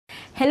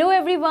Hello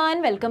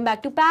everyone, welcome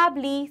back to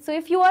Pabbly. So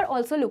if you are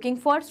also looking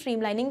for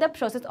streamlining the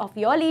process of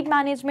your lead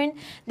management,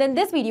 then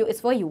this video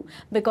is for you,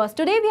 because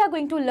today we are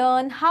going to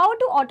learn how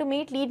to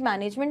automate lead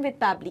management with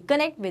Pabbly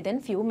Connect within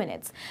few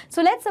minutes.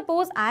 So let's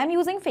suppose I am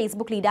using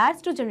Facebook lead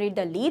ads to generate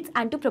the leads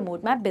and to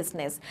promote my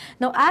business.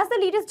 Now as the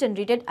lead is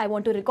generated, I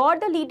want to record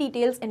the lead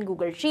details in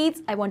Google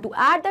Sheets, I want to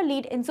add the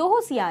lead in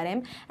Zoho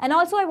CRM, and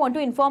also I want to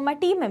inform my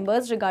team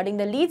members regarding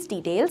the leads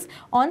details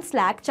on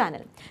Slack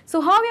channel.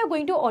 So how we are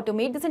going to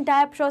automate this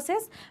entire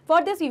process?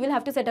 For this, we will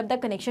have to set up the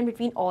connection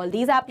between all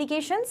these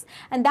applications,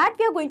 and that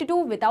we are going to do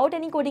without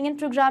any coding and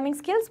programming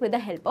skills with the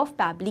help of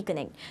Pabbly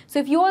Connect. So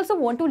if you also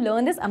want to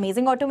learn this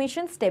amazing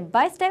automation step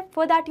by step,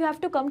 for that you have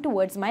to come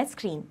towards my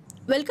screen.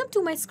 Welcome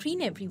to my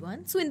screen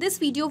everyone. So in this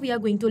video we are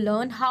going to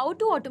learn how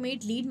to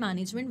automate lead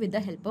management with the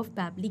help of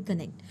Pabbly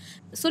Connect.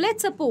 So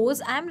let's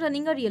suppose I am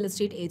running a real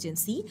estate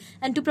agency,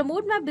 and to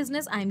promote my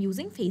business I am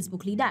using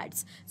Facebook lead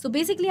ads. So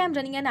basically I am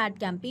running an ad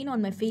campaign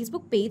on my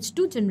Facebook page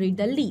to generate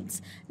the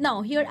leads.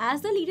 Now here,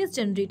 as the lead is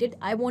generated,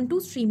 I want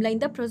to streamline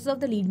the process of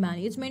the lead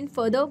management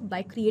further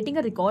by creating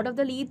a record of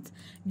the leads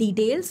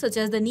details, such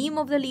as the name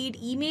of the lead,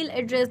 email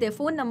address, their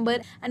phone number,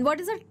 and what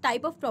is the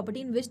type of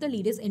property in which the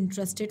lead is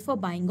interested for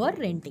buying or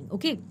renting.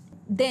 Okay.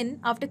 Then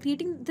after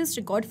creating this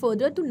record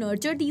further, to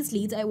nurture these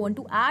leads, I want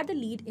to add the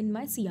lead in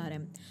my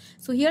CRM.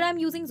 So here I am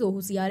using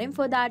Zoho CRM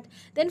for that.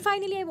 Then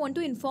finally I want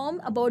to inform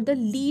about the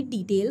lead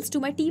details to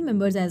my team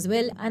members as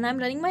well, and I'm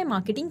running my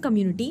marketing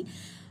community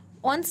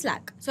on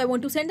Slack. So I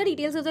want to send the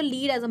details of the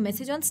lead as a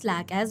message on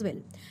Slack as well.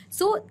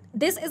 So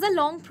this is a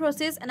long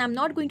process and I'm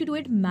not going to do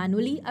it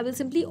manually. I will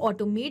simply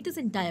automate this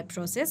entire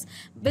process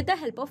with the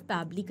help of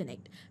Pabbly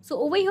Connect. So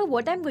over here,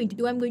 what I'm going to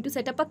do, I'm going to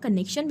set up a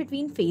connection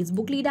between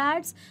Facebook lead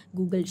ads,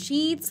 Google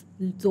Sheets,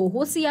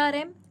 Zoho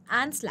CRM,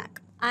 and Slack.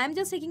 I am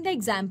just taking the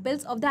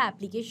examples of the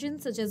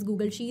applications such as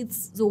Google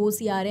Sheets, Zoho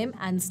CRM,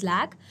 and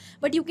Slack.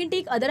 But you can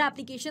take other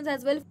applications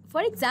as well.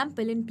 For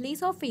example, in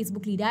place of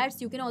Facebook lead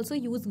ads, you can also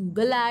use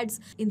Google ads,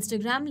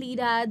 Instagram lead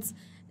ads,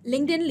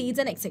 LinkedIn leads,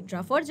 and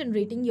etc. for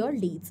generating your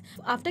leads.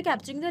 After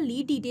capturing the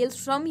lead details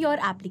from your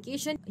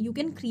application, you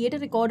can create a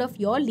record of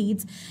your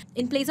leads.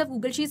 In place of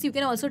Google Sheets, you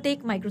can also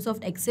take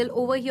Microsoft Excel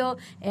over here,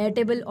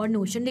 Airtable or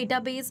Notion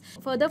database.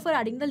 Further, for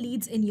adding the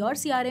leads in your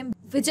CRM,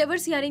 whichever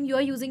CRM you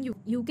are using,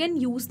 you can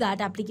use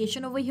that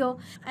application over here.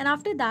 And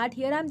after that,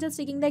 here I'm just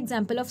taking the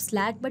example of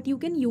Slack, but you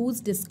can use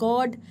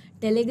Discord,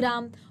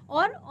 Telegram,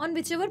 or on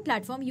whichever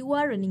platform you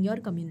are running your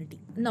community.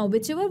 Now,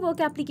 whichever work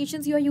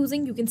applications you are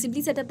using, you can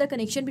simply set up the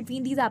connection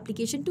between these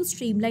applications to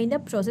streamline the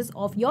process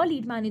of your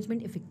lead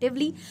management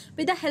effectively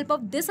with the help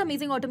of this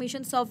amazing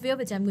automation software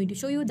which I'm going to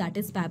show you, that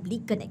is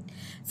Pabbly Connect.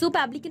 So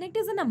Pabbly Connect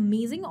is an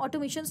amazing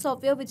automation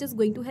software which is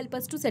going to help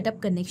us to set up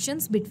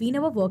connections between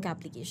our work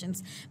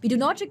applications. We do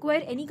not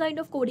require any kind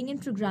of coding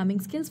and programming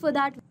skills for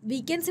that.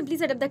 We can simply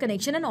set up the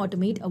connection and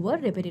automate our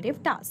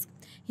repetitive tasks.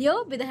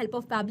 Here, with the help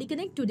of Pabbly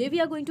Connect, today we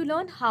are going to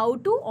learn how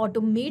to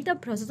automate the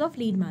process of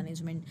lead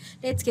management.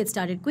 Let's get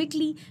started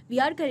quickly. We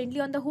are currently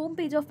on the home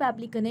page of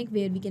Pabbly Connect,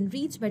 where we can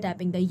reach by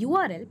tapping the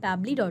URL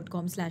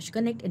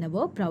pabbly.com/connect in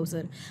our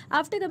browser.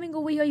 After coming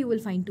over here, you will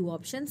find two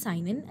options: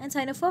 sign in and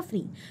sign up for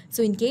free.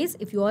 So in case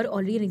if you are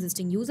already an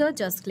existing user,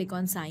 just click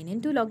on sign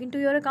in to log into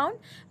your account.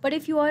 But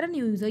if you are a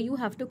new user, you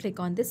have to click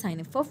on this sign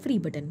up for free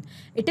button.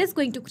 It is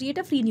going to create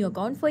a free new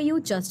account for you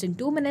just in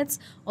 2 minutes.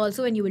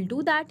 Also, when you will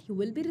do that, you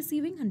will be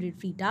receiving 100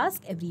 free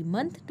tasks every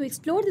month to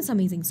explore this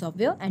amazing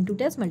software and to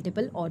test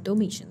multiple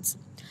automations.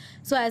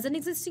 So as an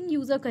existing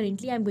user,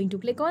 currently I'm going to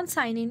click on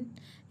sign in.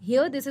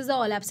 Here, this is the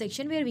all app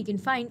section where we can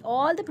find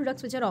all the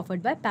products which are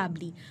offered by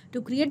Pabbly.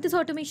 To create this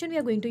automation, we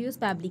are going to use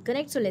Pabbly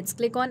Connect. So let's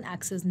click on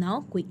access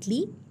now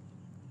quickly.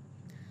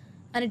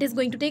 And it is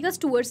going to take us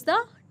towards the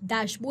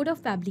dashboard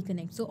of Pabbly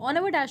Connect. So on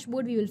our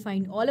dashboard, we will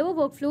find all our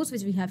workflows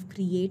which we have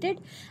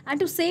created. And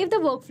to save the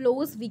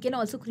workflows, we can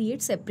also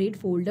create separate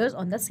folders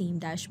on the same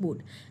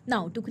dashboard.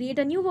 Now, to create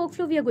a new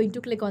workflow, we are going to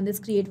click on this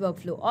create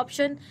workflow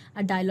option.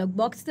 A dialog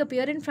box will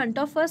appear in front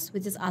of us,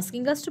 which is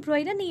asking us to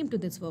provide a name to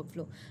this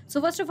workflow. So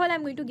first of all,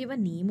 I'm going to give a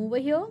name over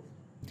here.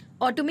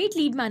 Automate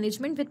lead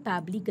management with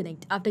Pabbly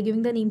Connect. After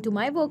giving the name to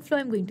my workflow,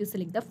 I'm going to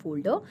select the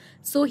folder.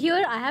 So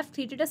here I have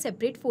created a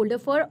separate folder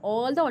for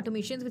all the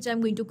automations which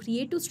I'm going to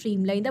create to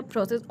streamline the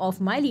process of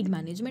my lead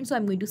management. So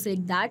I'm going to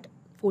select that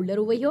folder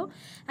over here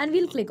and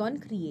we'll click on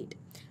create.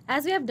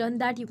 As we have done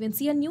that, you can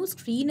see a new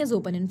screen is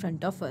open in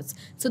front of us.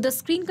 So the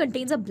screen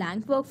contains a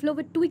blank workflow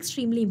with two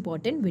extremely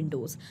important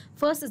windows.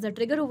 First is the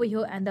trigger over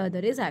here and the other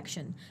is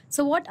action.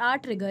 So what are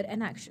trigger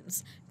and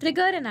actions?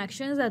 Trigger and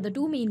actions are the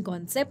two main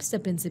concepts, the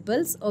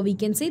principles, or we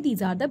can say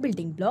these are the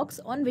building blocks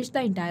on which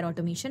the entire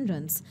automation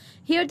runs.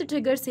 Here the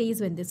trigger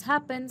says when this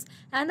happens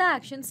and the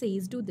action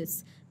says do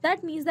this.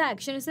 That means the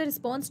action is a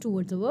response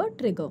towards our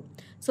trigger.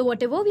 So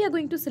whatever we are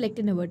going to select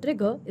in our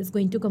trigger is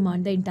going to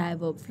command the entire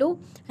workflow,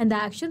 and the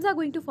actions are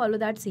going to follow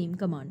that same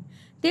command.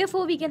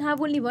 Therefore, we can have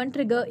only one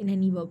trigger in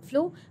any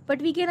workflow, but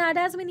we can add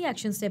as many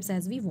action steps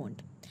as we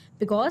want.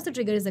 because the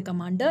trigger is the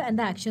commander and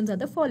the actions are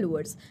the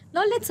followers.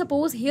 Now let's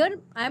suppose here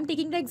I am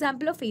taking the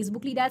example of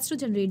Facebook lead ads to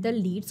generate the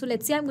lead. So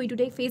let's say I'm going to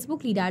take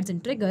Facebook lead ads in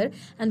trigger,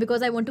 and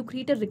because I want to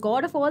create a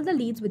record of all the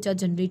leads which are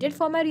generated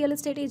for my real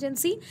estate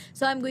agency,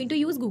 so I'm going to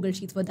use Google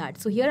Sheets for that.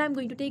 So here I'm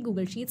going to take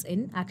Google Sheets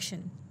in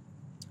action.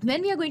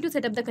 When we are going to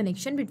set up the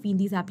connection between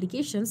these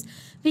applications,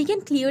 we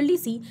can clearly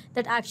see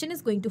that action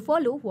is going to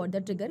follow what the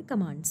trigger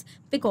commands.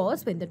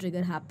 Because when the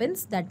trigger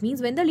happens, that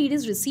means when the lead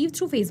is received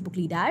through Facebook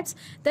lead ads,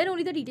 then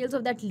only the details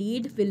of that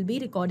lead will be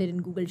recorded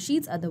in Google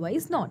Sheets,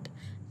 otherwise not.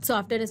 So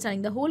after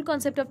understanding the whole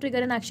concept of trigger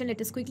and action, let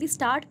us quickly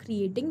start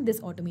creating this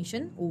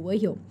automation over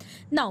here.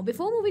 Now,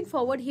 before moving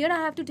forward, here I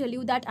have to tell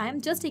you that I am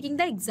just taking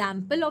the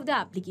example of the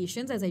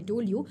applications as I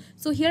told you.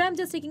 So here I am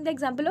just taking the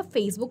example of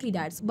Facebook lead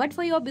ads. But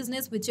for your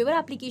business, whichever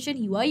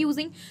application you are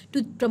using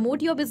to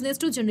promote your business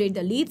to generate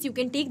the leads, you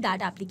can take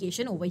that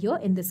application over here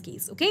in this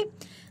case, okay?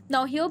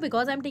 Now here,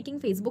 because I'm taking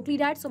Facebook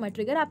lead ads, so my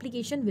trigger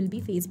application will be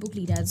Facebook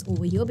lead ads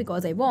over here,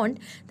 because I want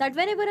that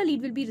whenever a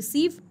lead will be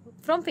received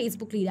from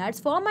Facebook lead ads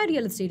for my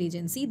real estate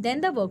agency, then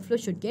the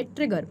workflow should get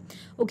triggered.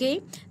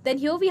 Okay, then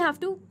here we have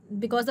to,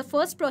 because the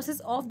first process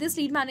of this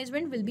lead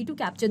management will be to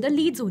capture the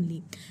leads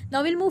only.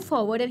 Now we'll move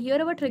forward, and here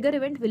our trigger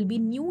event will be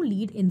new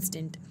lead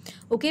instant.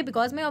 Okay,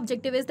 because my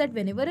objective is that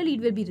whenever a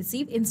lead will be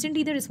received,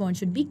 instantly the response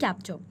should be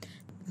captured.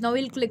 Now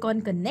we'll click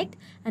on connect,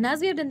 and as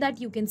we have done that,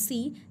 you can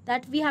see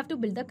that we have to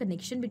build the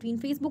connection between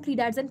Facebook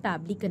lead ads and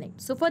Pabbly Connect.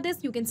 So for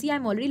this, you can see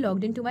I'm already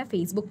logged into my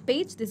Facebook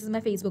page. This is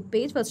my Facebook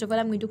page. First of all,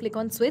 I'm going to click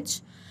on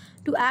switch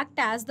to act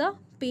as the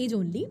page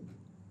only.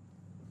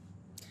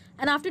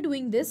 And after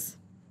doing this,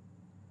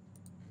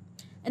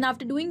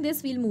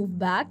 we'll move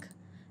back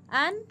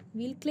and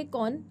we'll click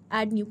on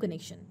add new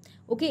connection.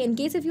 Okay, in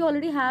case if you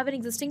already have an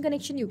existing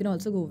connection, you can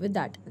also go with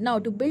that. Now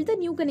to build the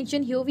new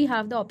connection, here we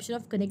have the option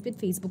of connect with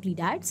Facebook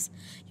lead ads.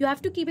 You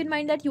have to keep in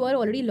mind that you are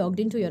already logged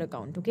into your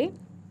account. Okay,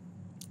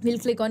 we'll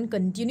click on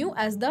continue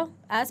as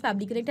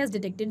Pabbly Connect has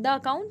detected the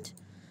account.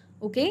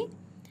 Okay,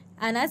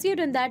 and as we have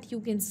done that, you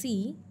can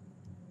see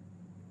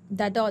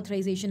that the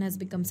authorization has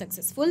become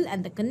successful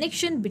and the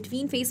connection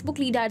between Facebook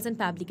lead ads and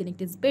Pabbly Connect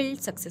is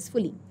built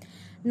successfully.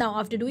 Now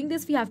after doing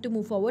this, we have to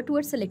move forward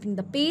towards selecting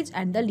the page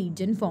and the lead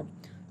gen form.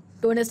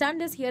 To understand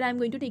this, here I am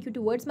going to take you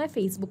towards my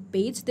Facebook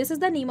page. This is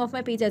the name of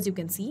my page, as you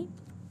can see.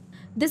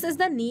 This is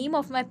the name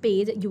of my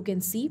page. You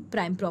can see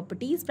Prime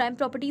Properties. Prime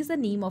Properties is the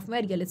name of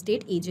my real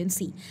estate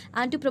agency.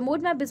 And to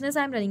promote my business,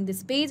 I am running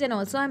this page, and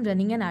also I am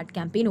running an ad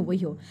campaign over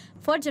here.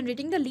 For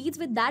generating the leads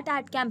with that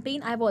ad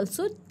campaign, I have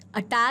also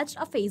attached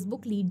a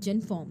Facebook lead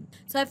gen form.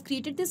 So I've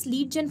created this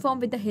lead gen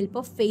form with the help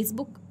of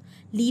Facebook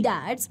lead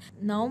ads.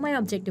 Now my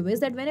objective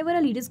is that whenever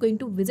a lead is going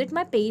to visit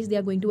my page, they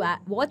are going to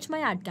watch my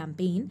ad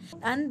campaign,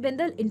 and when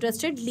the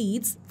interested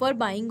leads for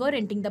buying or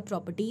renting the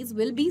properties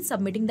will be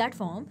submitting that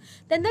form,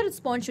 then the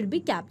response should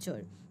be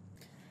captured.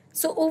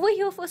 So over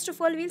here, first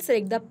of all, we'll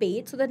select the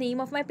page. So the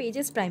name of my page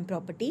is Prime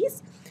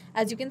Properties,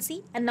 as you can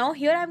see. And now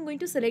here I'm going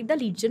to select the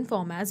lead gen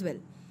form as well,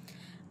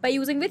 by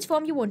using which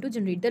form you want to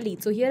generate the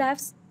lead. So here I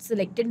have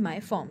selected my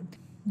form.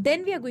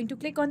 Then we are going to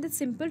click on the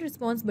simple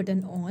response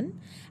button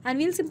on, and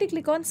we'll simply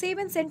click on save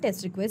and send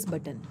test request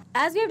button.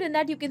 As we have done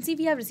that, you can see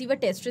we have received a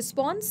test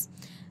response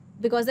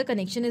because the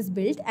connection is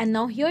built, and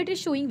now here it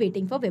is showing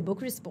waiting for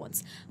webhook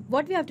response.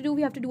 What we have to do,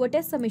 we have to do a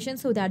test submission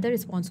so that the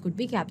response could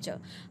be captured.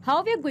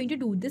 How we are going to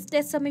do this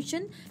test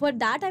submission? For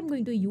that, I'm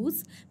going to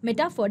use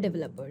Meta for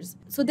Developers.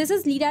 So this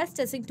is lead ads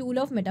testing tool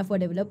of Meta for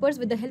Developers.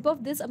 With the help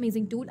of this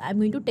amazing tool, I'm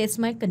going to test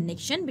my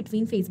connection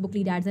between Facebook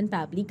lead ads and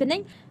Pabbly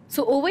Connect.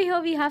 So over here,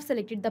 we have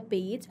selected the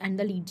page and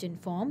the lead gen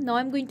form. Now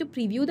I'm going to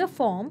preview the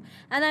form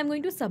and I'm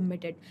going to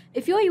submit it.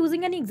 If you are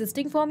using an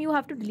existing form, you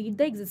have to delete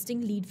the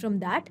existing lead from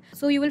that.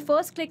 So you will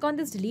first click on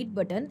this delete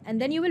button,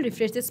 and then you will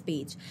refresh this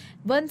page.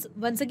 Once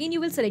again,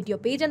 you will select your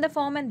page and the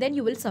form, and then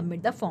you will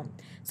submit the form.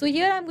 So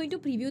here I'm going to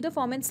preview the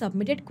form and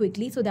submit it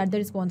quickly so that the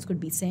response could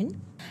be sent.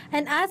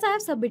 And as I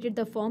have submitted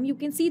the form, you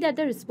can see that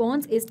the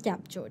response is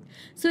captured.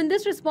 So in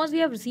this response, we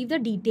have received the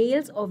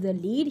details of the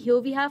lead. Here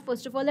we have,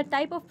 first of all, the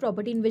type of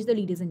property in which the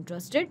lead is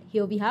interested.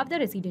 Here we have the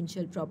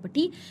residential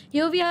property.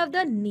 Here we have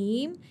the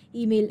name,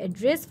 email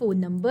address, phone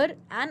number,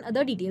 and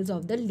other details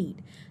of the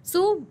lead.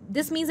 So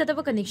this means that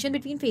our connection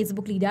between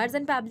Facebook lead ads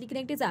and Pabbly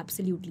Connect is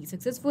absolutely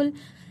successful.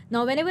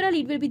 Now whenever a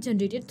lead will be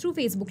generated through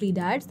Facebook lead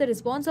ads, the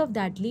response of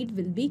that lead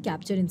will be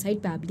captured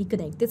inside Pabbly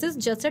Connect. This is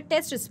just a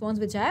test response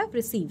which I have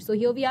received. So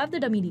here we have the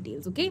dummy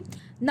details. Okay.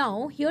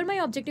 Now here my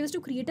objective is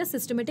to create a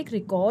systematic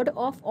record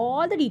of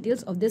all the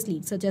details of this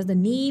lead, such as the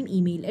name,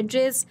 email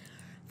address,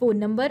 phone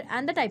number,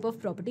 and the type of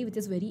property, which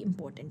is very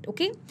important.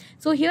 Okay,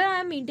 so here I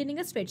am maintaining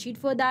a spreadsheet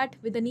for that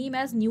with the name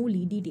as new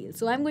lead details.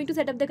 So I'm going to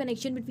set up the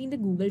connection between the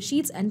Google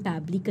Sheets and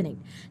Pabbly Connect.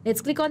 Let's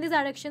click on this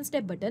add action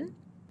step button.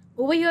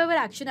 Over here our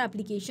action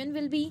application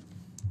will be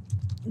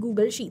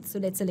Google Sheets. So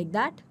let's select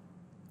that.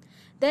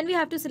 Then we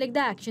have to select the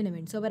action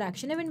event. So our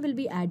action event will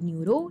be add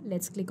new row.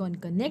 Let's click on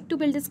connect to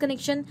build this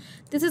connection.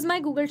 This is my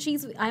Google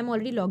Sheets. I'm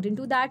already logged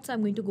into that. So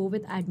I'm going to go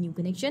with add new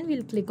connection.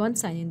 We'll click on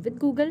sign in with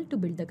Google to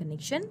build the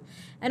connection.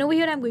 And over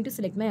here, I'm going to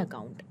select my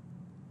account.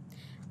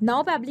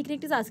 Now Pabbly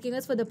Connect is asking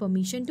us for the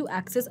permission to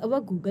access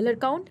our Google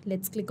account.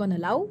 Let's click on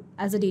allow.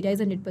 As the data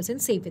is 100%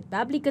 safe with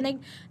Pabbly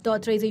Connect, the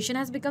authorization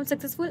has become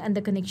successful and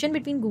the connection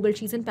between Google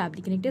Sheets and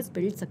Pabbly Connect is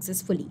built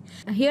successfully.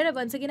 Here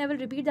once again I will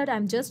repeat that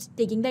I'm just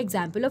taking the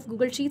example of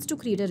Google Sheets to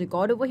create a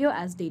record over here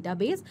as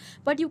database,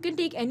 but you can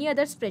take any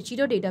other spreadsheet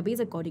or database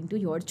according to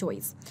your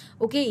choice.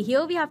 Okay,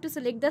 here we have to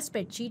select the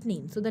spreadsheet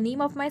name. So the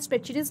name of my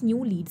spreadsheet is new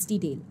leads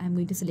detail. I'm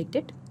going to select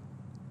it.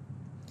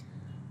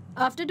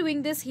 After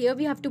doing this, here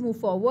we have to move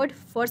forward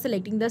for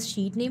selecting the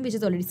sheet name, which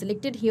is already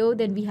selected here.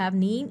 Then we have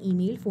name,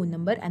 email, phone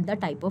number and the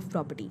type of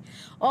property.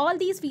 All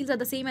these fields are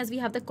the same as we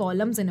have the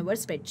columns in our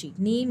spreadsheet: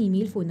 name,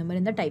 email, phone number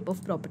and the type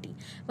of property.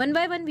 One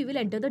by one we will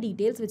enter the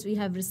details which we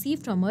have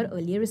received from our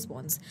earlier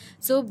response.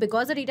 So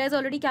because the data is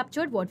already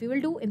captured, what we will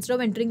do, instead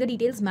of entering the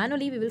details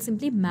manually, we will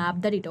simply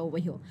map the data over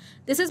here.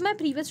 This is my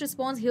previous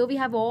response. Here we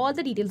have all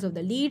the details of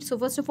the lead. So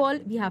first of all,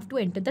 we have to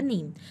enter the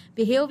name.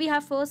 Here we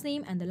have first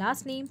name and the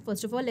last name.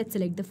 First of all, let's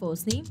select the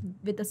first name.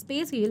 With a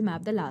space, we will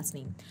map the last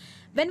name.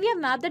 When we have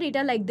mapped the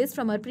data like this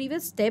from our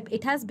previous step,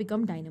 it has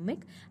become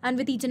dynamic, and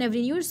with each and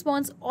every new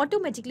response,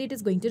 automatically it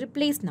is going to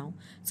replace now.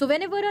 So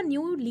whenever a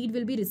new lead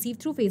will be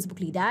received through Facebook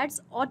lead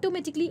ads,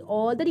 automatically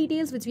all the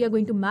details which we are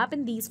going to map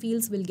in these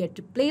fields will get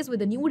replaced with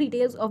the new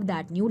details of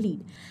that new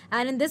lead.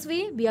 And in this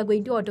way, we are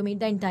going to automate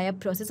the entire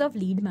process of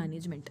lead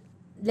management.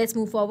 Let's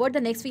move forward.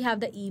 The next we have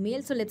the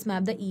email. So let's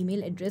map the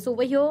email address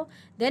over here.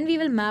 Then we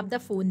will map the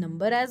phone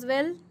number as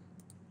well.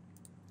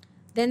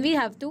 Then we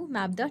have to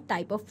map the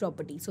type of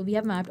property. So we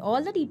have mapped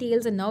all the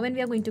details, and now when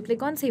we are going to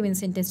click on Save and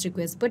Send Test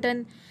Request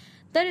button,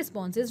 the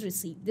response is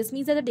received. This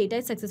means that the data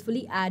is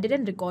successfully added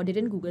and recorded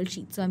in Google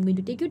Sheets. So I'm going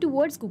to take you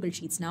towards Google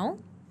Sheets now.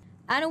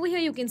 And over here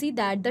you can see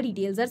that the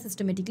details are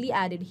systematically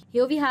added.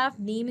 Here we have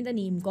name in the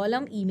name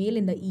column, email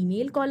in the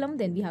email column,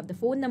 then we have the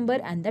phone number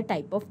and the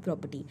type of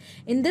property.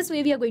 In this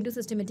way we are going to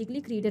systematically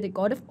create a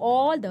record of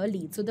all the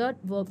leads. So the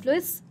workflow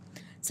is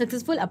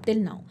successful up till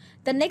now.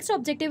 The next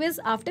objective is,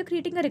 after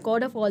creating a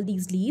record of all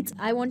these leads,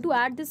 I want to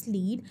add this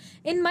lead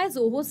in my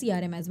Zoho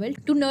CRM as well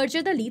to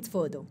nurture the leads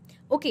further.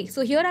 Okay,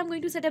 so here I'm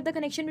going to set up the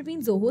connection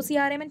between Zoho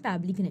CRM and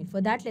Pabbly Connect.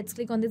 For that, let's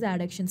click on this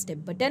add action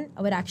step button.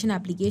 Our action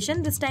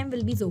application this time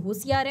will be Zoho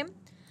CRM.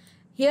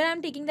 Here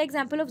I'm taking the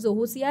example of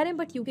Zoho CRM,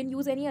 but you can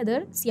use any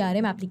other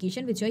CRM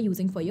application which you are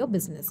using for your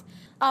business.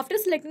 After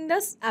selecting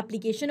this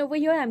application over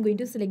here, I'm going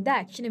to select the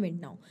action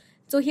event now.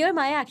 So here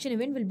my action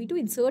event will be to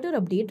insert or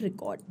update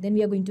record. Then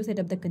we are going to set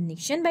up the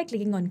connection by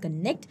clicking on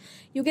connect.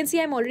 You can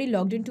see I'm already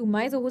logged into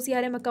my Zoho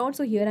CRM account.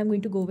 So here I'm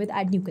going to go with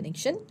add new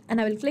connection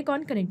and I will click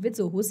on connect with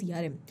Zoho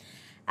CRM.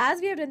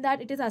 As we have done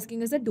that, it is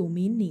asking us the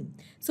domain name.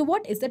 So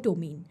what is the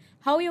domain?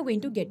 How you're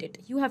going to get it?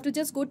 You have to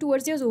just go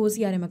towards your Zoho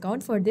CRM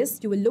account. For this,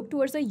 you will look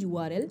towards the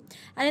URL.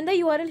 And in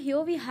the URL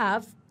here, we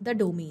have the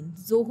domain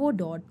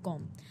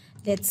zoho.com.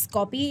 Let's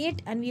copy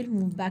it and we'll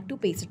move back to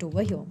paste it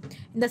over here.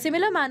 In the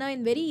similar manner,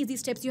 in very easy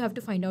steps, you have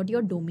to find out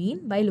your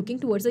domain by looking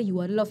towards the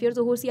URL of your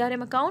Zoho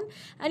CRM account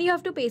and you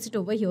have to paste it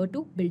over here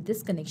to build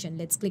this connection.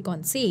 Let's click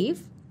on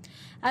save.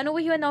 And over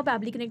here now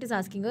Pabbly Connect is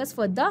asking us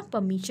for the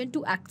permission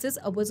to access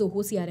our Zoho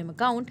CRM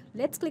account.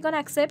 Let's click on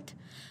accept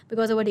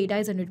because our data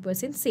is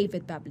 100% safe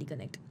with Pabbly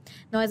Connect.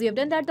 Now as we have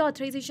done that, the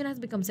authorization has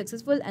become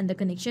successful and the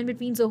connection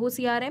between Zoho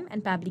CRM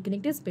and Pabbly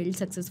Connect is built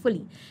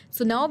successfully.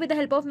 So now with the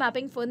help of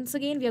mapping, once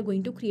again we are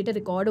going to create a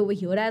record over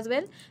here as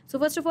well. So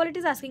first of all, it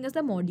is asking us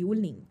the module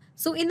name.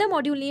 So in the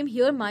module name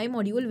here, my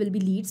module will be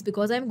leads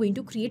because I am going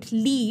to create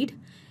lead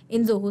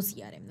in Zoho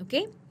CRM.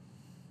 Okay.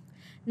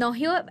 Now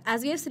here,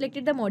 as we have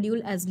selected the module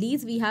as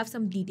leads, we have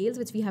some details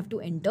which we have to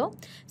enter.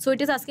 So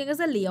it is asking us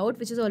a layout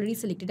which is already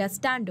selected as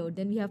standard.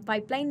 Then we have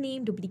pipeline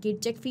name,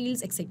 duplicate check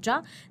fields,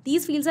 etc.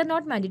 These fields are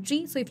not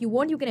mandatory. So if you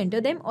want, you can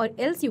enter them or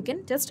else you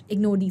can just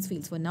ignore these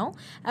fields for now.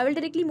 I will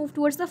directly move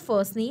towards the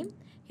first name.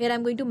 Here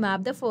I'm going to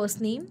map the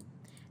first name.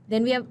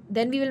 Then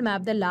we will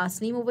map the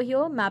last name over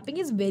here. Mapping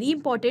is very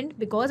important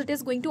because it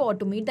is going to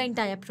automate the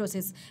entire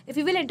process. If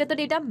you will enter the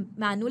data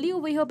manually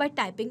over here by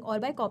typing or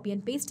by copy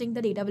and pasting,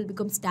 the data will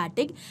become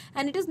static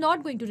and it is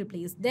not going to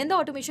replace. Then the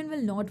automation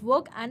will not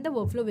work and the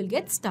workflow will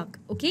get stuck.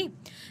 Okay.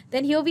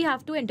 Then here we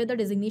have to enter the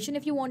designation.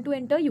 If you want to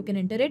enter, you can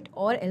enter it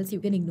or else you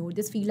can ignore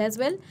this field as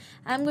well.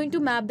 I'm going to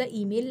map the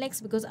email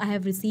next because I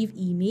have received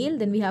email.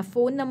 Then we have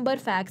phone number,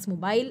 fax,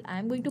 mobile.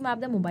 I'm going to map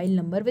the mobile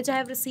number which I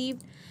have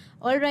received.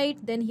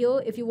 Alright, then here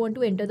if you want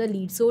to enter the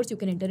lead source, you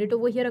can enter it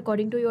over here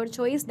according to your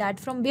choice, that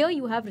from where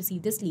you have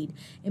received this lead.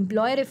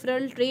 Employer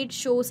referral, trade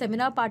show,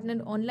 seminar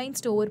partner, online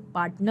store,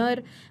 partner,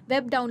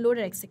 web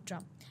downloader,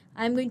 etc.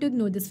 I am going to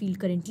ignore this field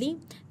currently.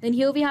 Then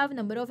here we have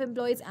number of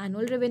employees,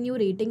 annual revenue,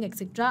 rating,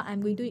 etc. I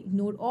am going to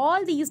ignore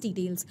all these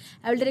details.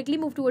 I will directly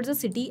move towards the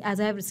city as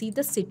I have received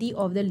the city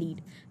of the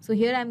lead. So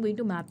here I am going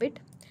to map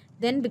it.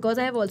 Then because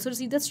I have also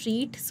received the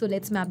street, so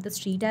let's map the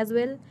street as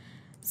well.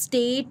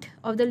 State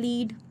of the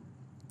lead.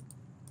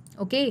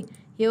 Okay,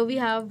 here we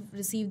have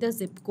received the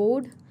zip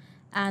code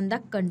and the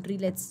country.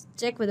 Let's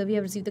check whether we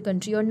have received the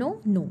country or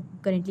no. No,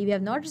 currently we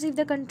have not received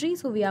the country,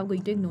 so we are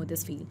going to ignore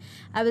this field.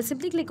 I will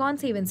simply click on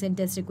Save and Send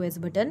Test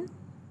Request button.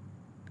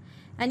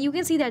 and you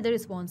can see that the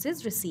response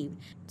is received.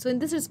 So in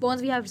this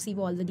response, we have received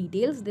all the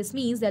details. This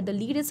means that the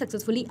lead is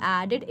successfully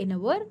added in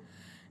our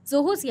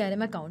Zoho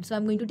CRM account. So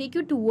I'm going to take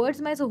you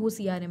towards my Zoho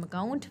CRM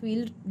account.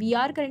 We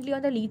are currently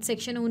on the lead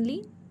section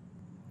only.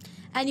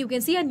 And you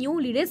can see a new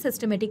lead is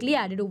systematically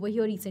added over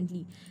here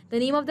recently. The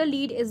name of the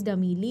lead is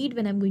dummy lead.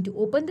 When I'm going to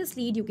open this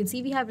lead, you can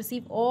see we have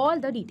received all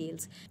the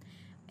details.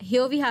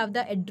 Here we have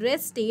the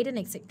address, state, and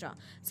etc.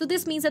 So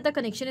this means that the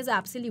connection is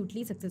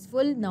absolutely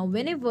successful. Now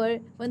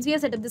once we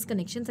have set up this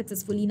connection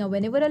successfully, now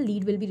whenever a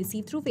lead will be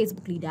received through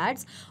Facebook lead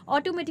ads,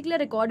 automatically a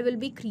record will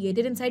be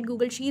created inside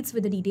Google Sheets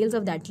with the details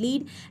of that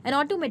lead, and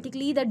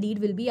automatically the lead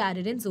will be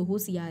added in Zoho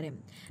CRM.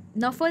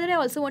 Now further, I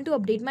also want to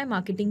update my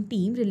marketing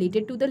team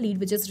related to the lead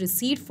which is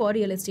received for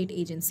real estate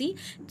agency,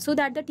 so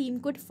that the team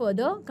could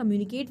further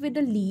communicate with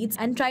the leads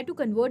and try to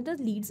convert the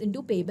leads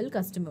into payable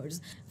customers.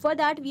 For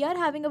that, we are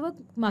having our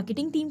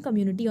marketing team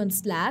community on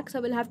Slack. So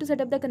I will have to set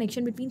up the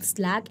connection between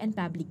Slack and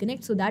Pabbly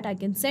Connect so that I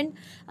can send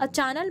a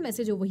channel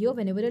message over here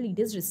whenever a lead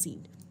is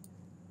received.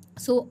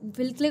 So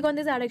we'll click on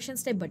this add action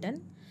step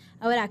button.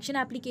 Our action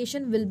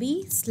application will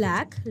be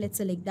Slack. Let's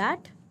select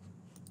that.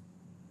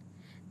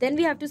 Then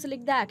we have to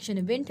select the action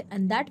event,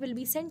 and that will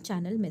be send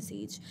channel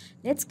message.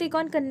 Let's click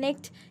on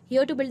connect.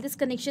 Here to build this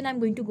connection, I'm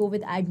going to go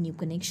with add new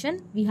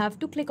connection. We have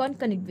to click on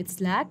connect with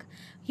Slack.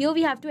 Here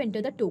we have to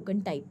enter the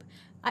token type.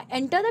 I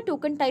enter the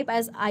token type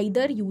as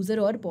either user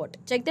or bot.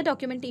 Check the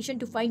documentation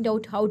to find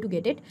out how to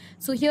get it.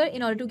 So here,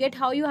 in order to get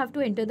how you have to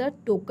enter the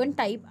token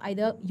type,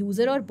 either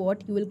user or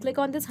bot, you will click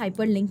on this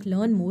hyperlink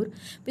learn more,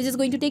 which is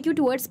going to take you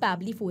towards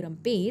Pabbly forum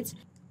page.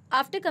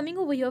 After coming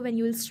over here, when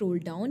you will scroll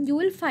down, you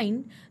will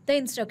find the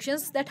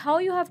instructions that how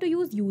you have to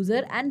use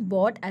user and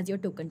bot as your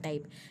token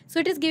type.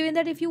 So it is given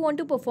that if you want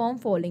to perform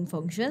following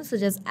functions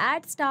such as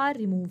add star,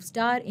 remove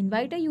star,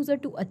 invite a user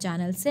to a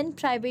channel, send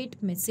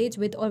private message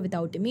with or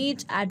without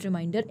image, add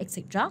reminder,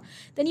 etc.,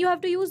 then you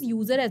have to use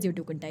user as your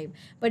token type.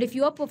 But if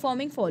you are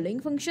performing following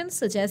functions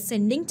such as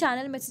sending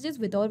channel messages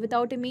with or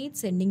without image,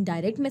 sending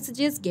direct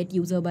messages, get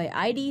user by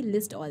ID,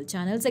 list all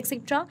channels,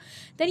 etc.,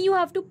 then you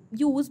have to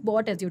use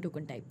bot as your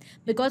token type.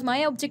 Because my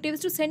objective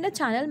is to send a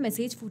channel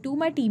message to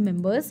my team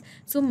members,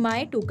 so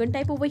my token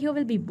type over here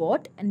will be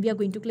bot, and we are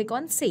going to click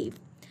on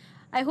save.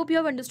 I hope you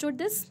have understood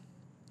this.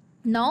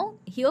 Now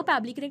here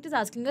Pabbly Connect is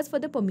asking us for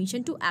the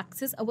permission to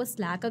access our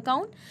Slack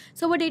account.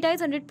 So our data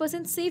is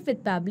 100% safe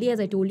with Pabbly, as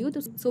I told you.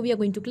 So we are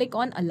going to click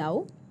on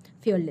allow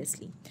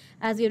fearlessly.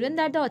 As we have done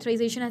that, the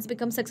authorization has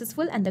become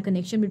successful and the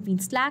connection between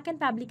Slack and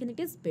Pabbly Connect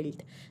is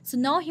built. So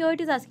now here it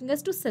is asking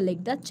us to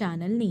select the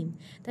channel name.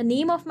 The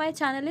name of my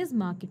channel is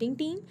marketing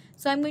team.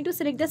 So I'm going to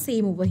select the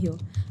same over here,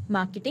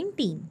 marketing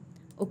team.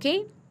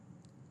 Okay.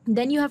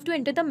 Then you have to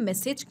enter the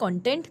message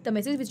content, the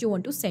message which you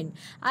want to send.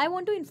 I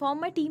want to inform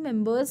my team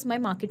members, my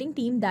marketing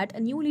team, that a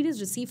new lead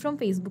is received from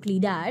Facebook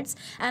lead ads,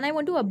 and I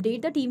want to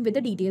update the team with the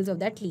details of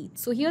that lead.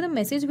 So here the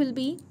message will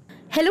be,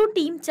 hello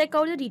team, check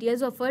out the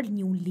details of our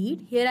new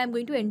lead. Here I am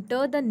going to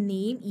enter the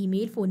name,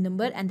 email, phone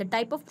number, and the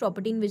type of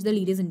property in which the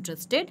lead is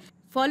interested.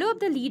 Follow up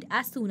the lead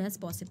as soon as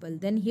possible.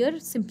 Then here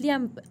simply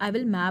I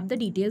will map the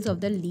details of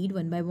the lead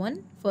one by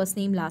one. First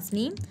name, last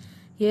name.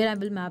 Here I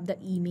will map the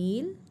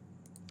email,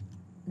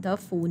 the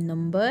phone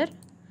number,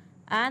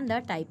 and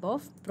the type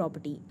of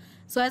property.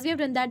 So as we have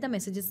done that, the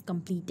message is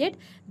completed.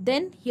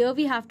 Then here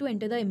we have to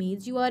enter the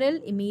image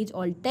URL, image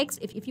alt text.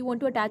 If you want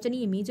to attach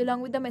any image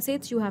along with the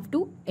message, you have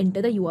to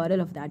enter the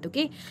URL of that,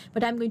 okay?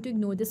 But I'm going to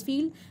ignore this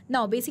field.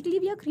 Now basically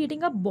we are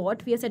creating a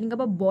bot. We are setting up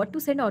a bot to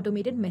send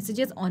automated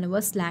messages on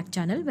our Slack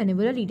channel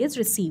whenever a lead is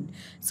received.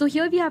 So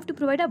here we have to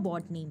provide a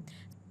bot name.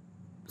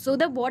 So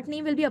the bot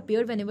name will be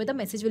appeared whenever the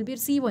message will be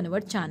received on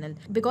our channel.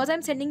 Because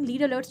I'm sending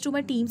lead alerts to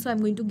my team, so I'm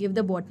going to give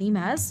the bot name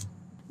as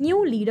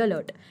new lead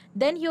alert.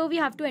 Then here we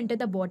have to enter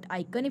the bot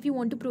icon. If you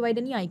want to provide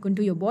any icon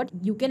to your bot,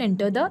 you can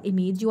enter the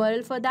image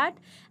URL for that,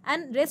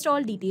 and rest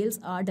all details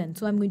are done.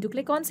 So I'm going to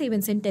click on save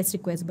and send test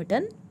request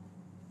button.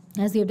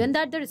 As we have done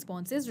that, the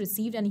response is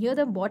received, and here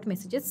the bot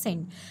message is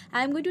sent.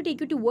 I am going to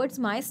take you towards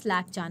my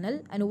Slack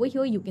channel, and over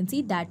here you can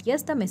see that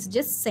yes, the message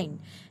is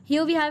sent.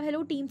 Here we have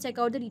hello team, check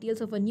out the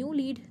details of a new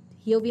lead.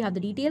 Here we have the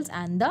details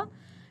and the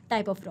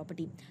type of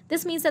property.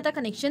 This means that the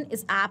connection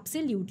is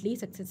absolutely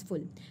successful.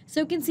 So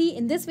you can see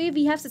in this way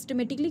we have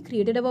systematically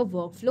created our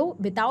workflow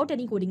without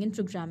any coding and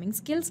programming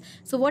skills.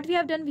 So what we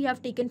have done, we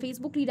have taken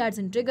Facebook lead ads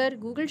in Trigger,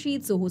 Google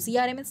Sheets, Zoho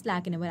CRM, and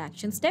Slack in our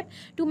action step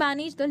to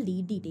manage the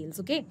lead details.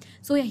 Okay.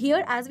 So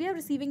here, as we are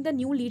receiving the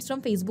new leads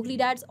from Facebook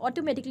lead ads,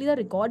 automatically the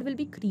record will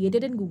be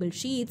created in Google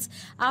Sheets.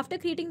 After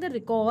creating the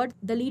record,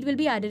 the lead will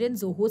be added in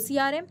Zoho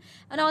CRM,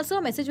 and also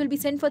a message will be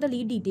sent for the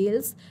lead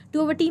details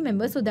to our team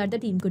members so that the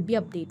team could be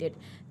updated.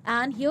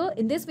 And here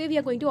in this way we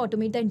are going to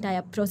automate the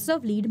entire process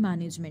of lead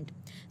management.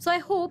 So I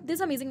hope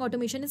this amazing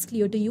automation is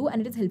clear to you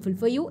and it is helpful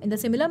for you. In the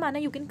similar manner,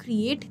 you can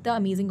create the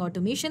amazing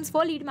automations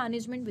for lead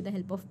management with the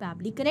help of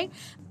Pabbly Connect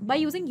by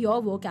using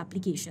your work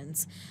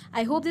applications.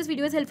 I hope this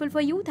video is helpful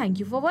for you. Thank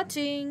you for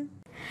watching.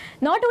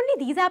 Not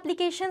only these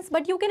applications,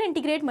 but you can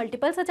integrate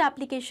multiple such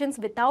applications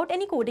without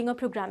any coding or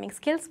programming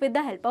skills with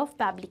the help of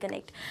Pabbly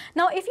Connect.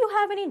 Now, if you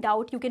have any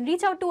doubt, you can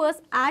reach out to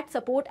us at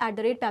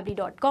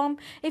support@pabbly.com.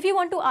 If you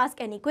want to ask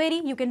any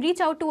query, you can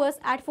reach out to us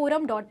at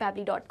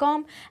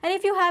forum.pabbly.com. And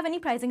if you have any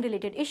pricing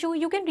related issue,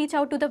 you can reach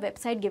out to the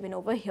website given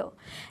over here.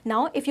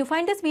 Now, if you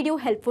find this video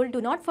helpful,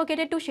 do not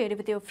forget to share it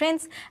with your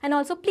friends. And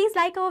also, please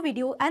like our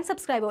video and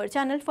subscribe our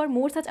channel for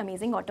more such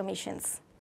amazing automations.